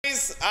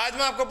Guys, आज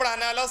मैं आपको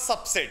पढ़ाने वाला हूँ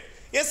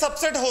सबसेट। ये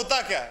सबसेट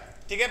होता क्या है,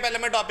 ठीक है। पहले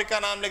मैं टॉपिक का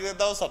नाम लिख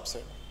देता हूँ,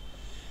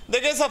 सबसेट।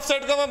 देखिए,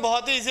 सबसेट को मैं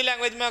बहुत ही इजी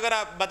लैंग्वेज में अगर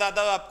आप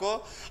बताता हूँ आपको,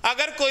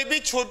 अगर कोई भी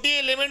छोटी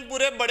एलिमेंट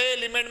पूरे बड़े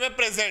एलिमेंट में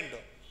प्रेजेंट हो,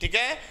 ठीक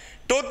है,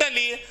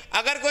 टोटली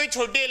अगर कोई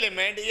छोटी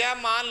एलिमेंट या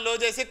मान लो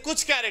जैसे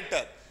कुछ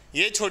कैरेक्टर,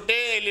 ये छोटे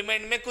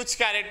एलिमेंट में कुछ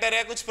कैरेक्टर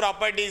है, कुछ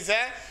प्रॉपर्टीज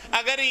है,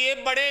 अगर ये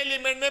बड़े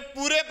एलिमेंट में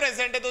पूरे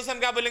प्रेजेंट है तो उसे हम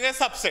क्या बोलेंगे,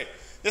 सबसेट।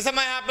 जैसे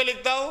मैं यहाँ पे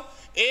लिखता हूँ,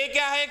 ए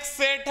क्या है, एक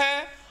सेट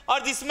है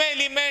और जिसमें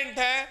एलिमेंट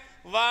है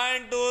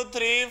 1 2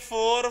 3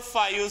 4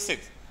 5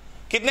 6।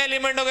 कितने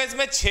एलिमेंट हो गए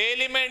इसमें, 6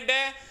 एलिमेंट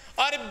है।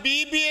 और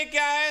बी भी एक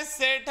क्या है,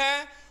 सेट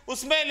है,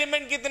 उसमें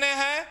एलिमेंट कितने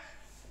हैं,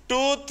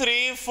 2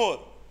 3 4,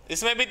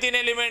 इसमें भी 3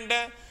 एलिमेंट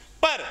है।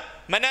 पर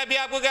मैंने अभी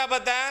आपको क्या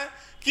बताया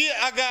कि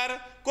अगर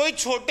कोई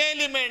छोटे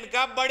एलिमेंट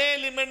का बड़े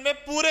एलिमेंट में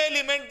पूरे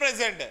एलिमेंट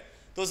प्रेजेंट है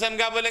तो उसे हम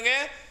क्या बोलेंगे,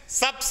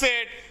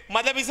 सबसेट।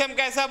 मतलब इसे हम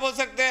कैसा बोल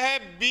सकते हैं,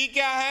 बी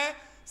क्या है,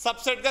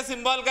 सबसेट का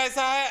सिंबल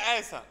कैसा है,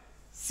 ऐसा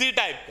सी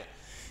टाइप का।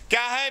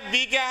 क्या है,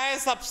 बी क्या है,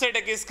 सबसेट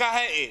है, किसका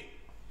है, ए।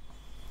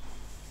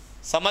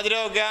 समझ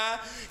रहे हो क्या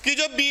कि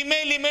जो बी में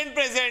एलिमेंट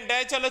प्रेजेंट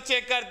है, चलो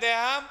चेक करते हैं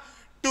हम,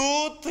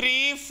 2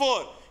 3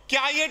 4,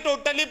 क्या ये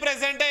टोटली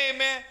प्रेजेंट है ए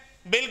में,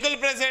 बिल्कुल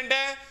प्रेजेंट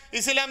है,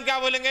 इसीलिए हम क्या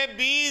बोलेंगे,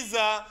 B is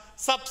a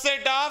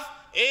subset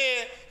of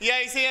ए, या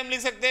इसे हम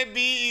लिख सकते हैं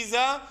B is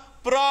a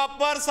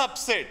proper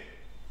subset,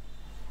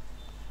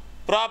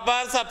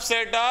 proper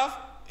subset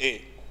of ए।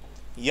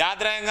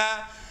 याद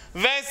रहेगा।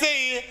 वैसे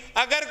ही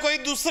अगर कोई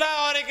दूसरा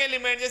और एक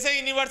एलिमेंट, जैसे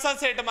यूनिवर्सल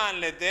सेट मान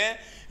लेते हैं,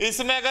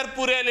 इसमें अगर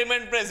पूरे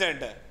एलिमेंट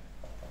प्रेजेंट है,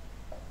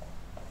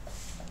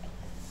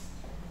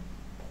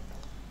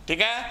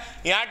 ठीक है,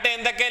 यहां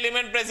 10 तक के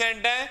एलिमेंट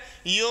प्रेजेंट है,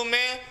 यू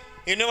में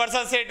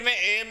यूनिवर्सल सेट में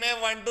ए में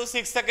 1 to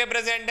 6 तक के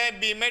प्रेजेंट है,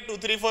 बी में 2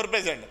 3 4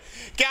 प्रेजेंट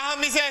है। क्या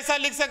हम इसे ऐसा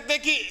लिख सकते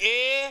हैं कि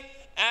ए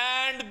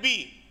एंड बी,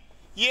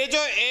 ये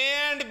जो ए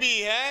एंड बी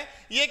है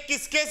ये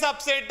किसके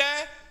सबसेट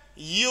है,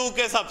 यू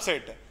के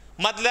सबसेट है।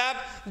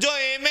 मतलब जो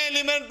ए में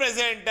एलिमेंट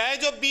प्रेजेंट है,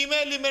 जो बी में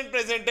एलिमेंट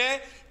प्रेजेंट है,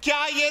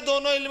 क्या ये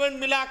दोनों एलिमेंट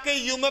मिला के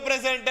यू में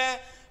प्रेजेंट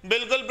है,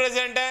 बिल्कुल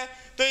प्रेजेंट है।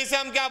 तो इसे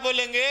हम क्या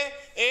बोलेंगे,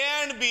 A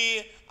and B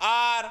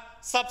are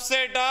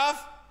subset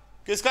of,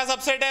 किसका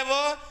सबसेट है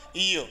वो,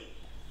 यू।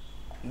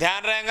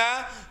 ध्यान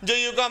रहेगा, जो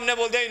यू को हमने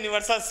बोल दिया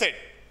यूनिवर्सल सेट।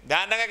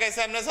 ध्यान रखा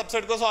कैसे हमने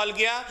सबसेट को सॉल्व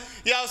किया,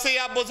 या उसे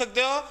आप बोल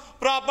सकते हो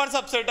proper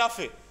subset of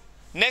A.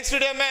 Next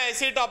video में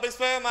ऐसी टॉपिक्स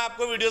पे मैं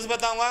आपको वीडियोस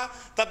बताऊंगा,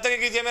 तब तक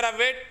कीजिए मेरा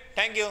वेट।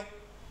 Thank you.